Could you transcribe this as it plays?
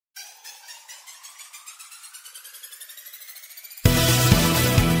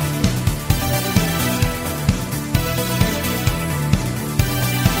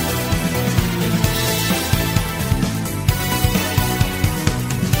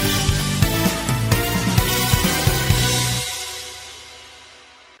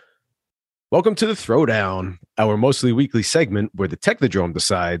Welcome to the Throwdown, our mostly weekly segment where the Technodrome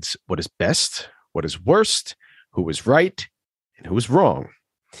decides what is best, what is worst, who is right, and who is wrong.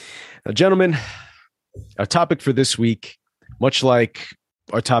 Now, gentlemen, our topic for this week, much like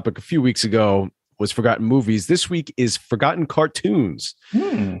our topic a few weeks ago, was forgotten movies. This week is forgotten cartoons.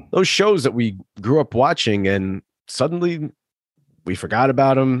 Those shows that we grew up watching and suddenly we forgot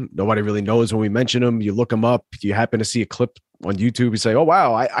about them. Nobody really knows when we mention them. You look them up. You happen to see a clip on YouTube. You say, "Oh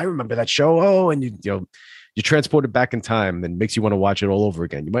wow, I remember that show." Oh, and you transport it back in time, and makes you want to watch it all over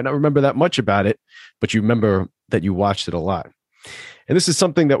again. You might not remember that much about it, but you remember that you watched it a lot. And this is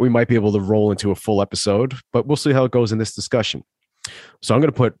something that we might be able to roll into a full episode, but we'll see how it goes in this discussion. So I'm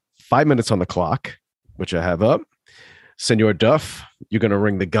going to put 5 minutes on the clock, which I have up. Senor Duff, you're going to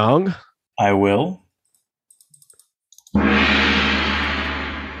ring the gong. I will.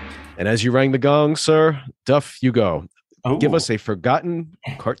 And as you rang the gong, sir, Duff, you go. Ooh. Give us a forgotten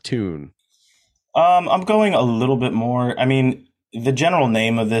cartoon. I'm going a little bit more. I mean, the general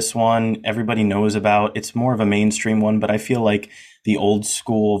name of this one, everybody knows about. It's more of a mainstream one, but I feel like the old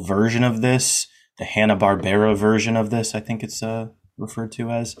school version of this, the Hanna-Barbera version of this, I think it's referred to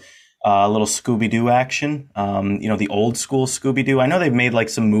as a little Scooby-Doo action. The old school Scooby-Doo. I know they've made like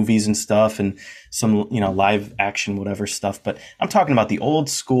some movies and stuff and some, live action, whatever stuff, but I'm talking about the old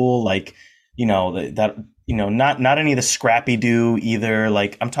school, like, not any of the Scrappy-Doo either.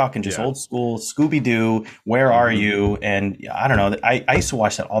 Like, I'm talking just old school Scooby-Doo. Where are you? And I don't know. I used to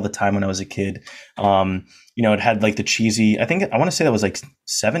watch that all the time when I was a kid. It had like the cheesy, I want to say that was like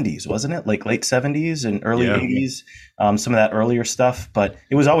 70s, wasn't it? Like late 70s and early 80s. Some of that earlier stuff, but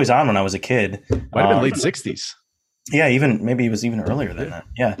it was always on when I was a kid. Might have been late 60s. Yeah, maybe it was even earlier than that.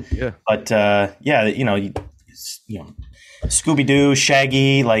 Yeah. But Scooby-Doo,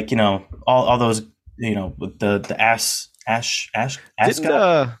 Shaggy, like, all those, with the ass.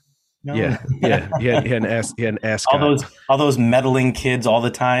 No. Yeah. He had an ass. All those meddling kids all the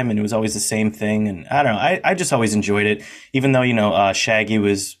time, and it was always the same thing. And I don't know. I just always enjoyed it, even though Shaggy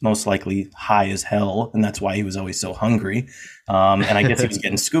was most likely high as hell, and that's why he was always so hungry. And I guess he was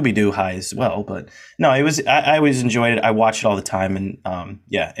getting Scooby-Doo high as well. But no, it was. I always enjoyed it. I watched it all the time, and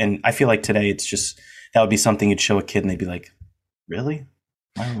and I feel like today it's just that would be something you'd show a kid, and they'd be like, "Really?"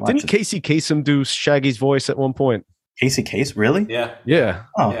 Didn't Casey Kasem do Shaggy's voice at one point? Casey Case, really? Yeah.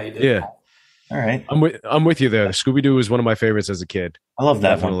 Oh, yeah, he did. Yeah. All right. I'm with you there. Scooby-Doo was one of my favorites as a kid. I love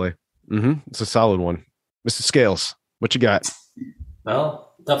that Definitely. One. It's a solid one. Mr. Scales, what you got?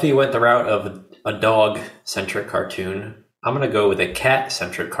 Well, Duffy went the route of a dog-centric cartoon. I'm going to go with a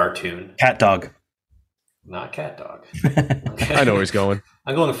cat-centric cartoon. Cat dog. Not cat dog. Okay. I know where he's going.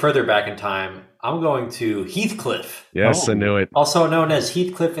 I'm going further back in time. I'm going to Heathcliff. Yes, I knew it. Also known as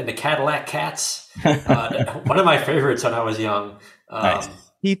Heathcliff and the Cadillac Cats. One of my favorites when I was young. Nice.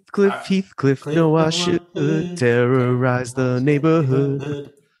 Heathcliff, no, I should terrorize the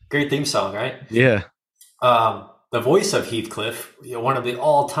neighborhood. Great theme song, right? Yeah. The voice of Heathcliff, one of the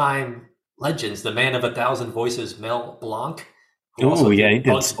all-time legends, the man of 1,000 voices, Mel Blanc. Oh, yeah, he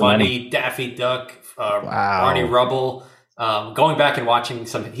did. Bugs Bunny, Daffy Duck, Barney Rubble. Going back and watching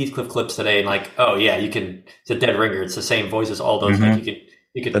some Heathcliff clips today, and like, oh yeah, it's a dead ringer. It's the same voice as all those. Like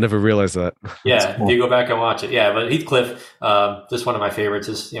you could. I never realized that. Yeah, cool. You go back and watch it. Yeah, but Heathcliff, just one of my favorites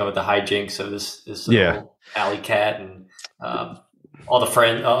is with the hijinks of this little alley cat and all the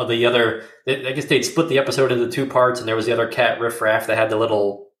friends, the other. I guess they'd split the episode into two parts, and there was the other cat Riff Raff that had the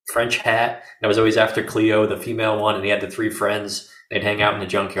little French hat. That was always after Cleo, the female one, and he had the three friends. They'd hang out in the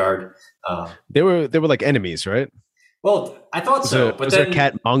junkyard. They were like enemies, right? Well, I thought so. Was there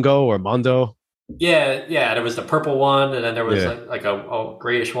cat Mongo or Mondo? Yeah. There was the purple one, and then there was like a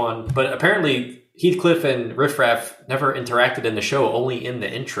grayish one. But apparently, Heathcliff and Riff Raff never interacted in the show, only in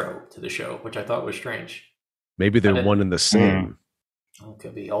the intro to the show, which I thought was strange. Maybe they're one and the same. Oh,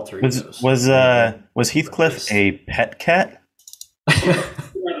 could be alter egos. Was Heathcliff a pet cat?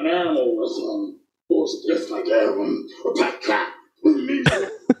 An animal was just like a pet cat.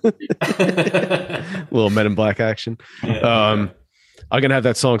 Little Men in Black action. I'm gonna have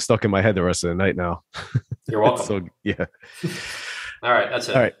that song stuck in my head the rest of the night now. You're welcome. So yeah. All right, that's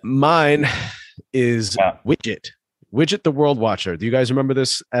it. All right, mine is Widget the World Watcher. Do you guys remember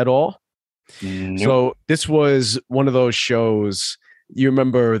this at all? Nope. So this was one of those shows. You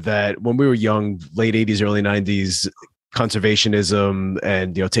remember that when we were young, late 80s, early 90s, conservationism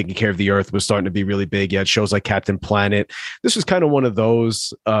and taking care of the earth was starting to be really big. You had shows like Captain Planet. This was kind of one of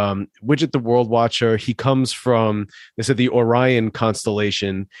those. Widget the World Watcher, he comes from, they said, the Orion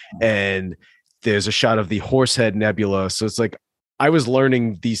constellation, and there's a shot of the Horsehead Nebula. So it's like I was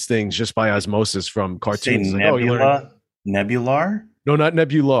learning these things just by osmosis from cartoons. Nebula? Nebular? No, not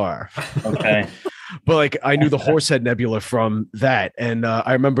Nebular. Okay. But like I knew the Horsehead Nebula from that, and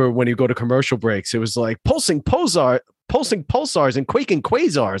I remember when you go to commercial breaks, it was like pulsing pulsars and quaking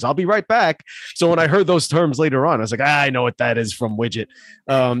quasars. I'll be right back. So when I heard those terms later on, I was like, I know what that is from Widget.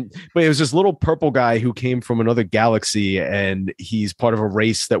 But it was this little purple guy who came from another galaxy, and he's part of a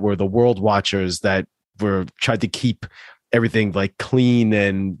race that were the World Watchers that were tried to keep everything like clean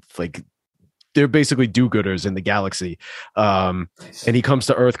and like they're basically do-gooders in the galaxy. Nice. And he comes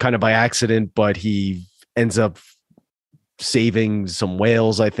to Earth kind of by accident, but he ends up saving some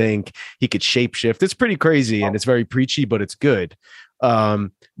whales. I think he could shapeshift. It's pretty crazy and it's very preachy, but it's good.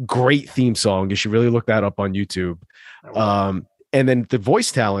 Great theme song. You should really look that up on YouTube. And then the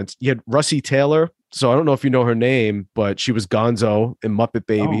voice talent, you had Russie Taylor. So I don't know if you know her name, but she was Gonzo in Muppet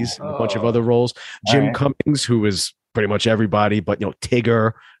Babies and a bunch of other roles. Jim Cummings, who was pretty much everybody, but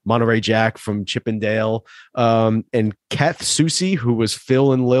Tigger, Monterey Jack from Chip and Dale, and Kath Soucie, who was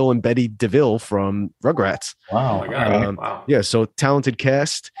Phil and Lil and Betty DeVille from Rugrats. Wow. Oh my God. Wow. Yeah, so talented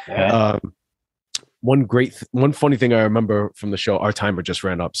cast. Yeah. One funny thing I remember from the show, our timer just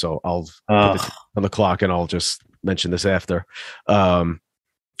ran up, so I'll put it on the clock and I'll just mention this after.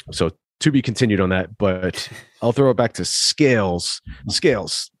 So to be continued on that, but I'll throw it back to Scales.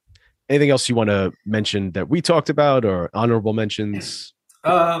 Anything else you want to mention that we talked about or honorable mentions?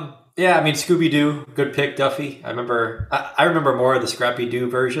 Yeah, I mean Scooby-Doo, good pick, Duffy. I remember more of the Scrappy-Doo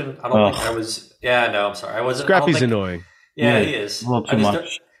version. I don't think I was. Yeah, no, I'm sorry, I wasn't. Scrappy's annoying. Yeah, he is a little too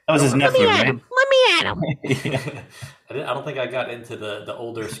much. That was his nephew, right? Let me at him. I don't think I got into the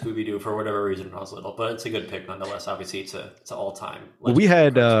older Scooby-Doo for whatever reason when I was little, but it's a good pick nonetheless. Obviously, it's an all-time. Well, we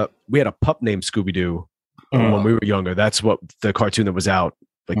had a pup named Scooby-Doo when we were younger. That's what the cartoon that was out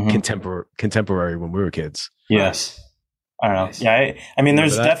like contemporary when we were kids. Yes. I don't know. Nice. Yeah, I mean,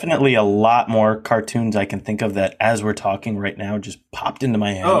 there's definitely a lot more cartoons I can think of that, as we're talking right now, just popped into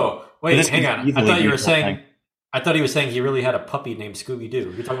my head. Oh, wait, hang on. I thought you were saying. I thought he was saying he really had a puppy named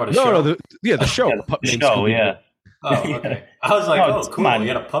Scooby-Doo. You're talking about a show? No, the show. The show, yeah. Oh, okay. I was like, cool. Come on. He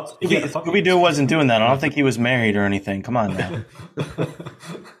had a pup. Scooby-Doo wasn't doing that. I don't think he was married or anything. Come on now.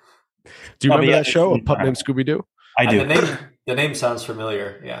 Do you remember that show, A Pup Named Scooby-Doo? I do. The name sounds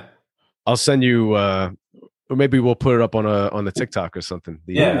familiar. Yeah. I'll send you, or maybe we'll put it up on the TikTok or something.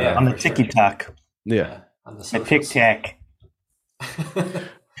 On the TikTok. Yeah. On the TikTok.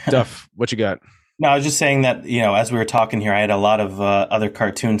 Duff, what you got? No, I was just saying that, as we were talking here, I had a lot of other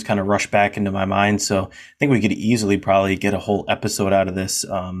cartoons kind of rush back into my mind. So I think we could easily probably get a whole episode out of this.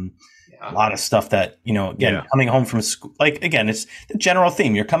 A lot of stuff that, coming home from school, like, again, it's the general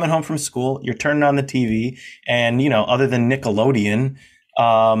theme. You're coming home from school, you're turning on the TV, and, other than Nickelodeon,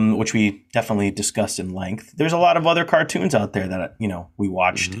 which we definitely discussed in length, there's a lot of other cartoons out there that, we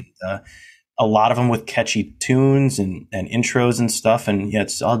watched. A lot of them with catchy tunes and intros and stuff. And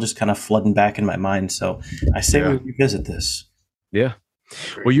it's all just kind of flooding back in my mind. So I say we revisit this. Yeah.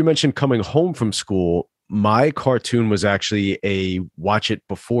 Well, you mentioned coming home from school. My cartoon was actually a watch it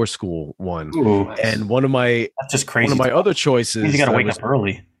before school one. Ooh, and that's just crazy. One of my other choices. You got to wake up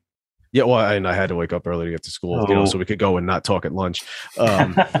early. Yeah, well, and I had to wake up early to get to school, so we could go and not talk at lunch.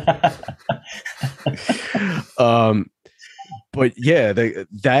 But yeah,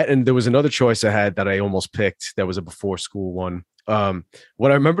 that and there was another choice I had that I almost picked that was a before school one.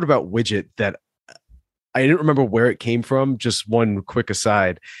 What I remembered about Widget that I didn't remember where it came from. Just one quick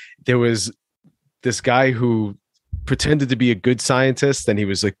aside. There was this guy who pretended to be a good scientist, and he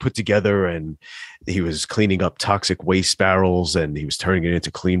was like put together and he was cleaning up toxic waste barrels and he was turning it into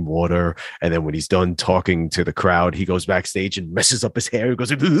clean water. And then when he's done talking to the crowd, he goes backstage and messes up his hair. He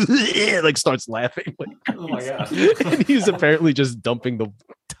goes like starts laughing. Like, oh my God. And he's apparently just dumping the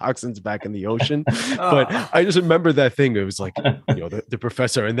toxins back in the ocean. But I just remember that thing. It was like, the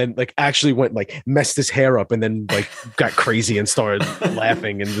professor, and then like actually went like messed his hair up and then like got crazy and started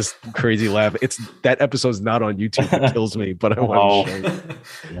laughing and this crazy laugh. That episode's not on YouTube. It kills me, but I want to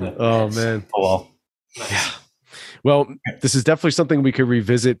show you. Oh man. Oh well. Yeah. Well, this is definitely something we could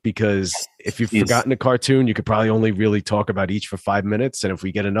revisit because if you've forgotten a cartoon, you could probably only really talk about each for 5 minutes. And if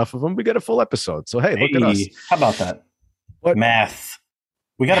we get enough of them, we get a full episode. So, hey, look at us. How about that? What? Math.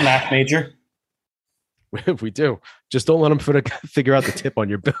 We got a math major. We do. Just don't let them figure out the tip on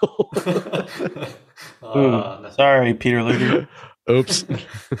your bill. Sorry, Peter Luger. Oops.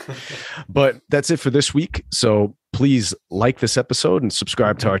 But that's it for this week. So please like this episode and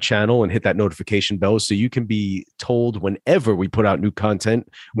subscribe to our channel and hit that notification bell so you can be told whenever we put out new content,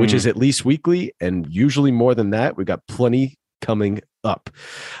 which is at least weekly and usually more than that. We got plenty coming up.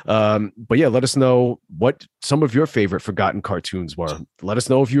 But yeah, let us know what some of your favorite forgotten cartoons were. Let us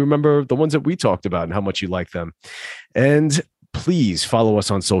know if you remember the ones that we talked about and how much you like them. And please follow us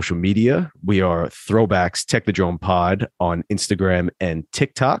on social media. We are Throwbacks Technodrome Pod on Instagram and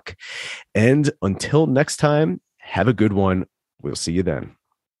TikTok. And until next time, have a good one. We'll see you then.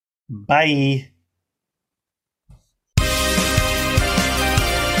 Bye.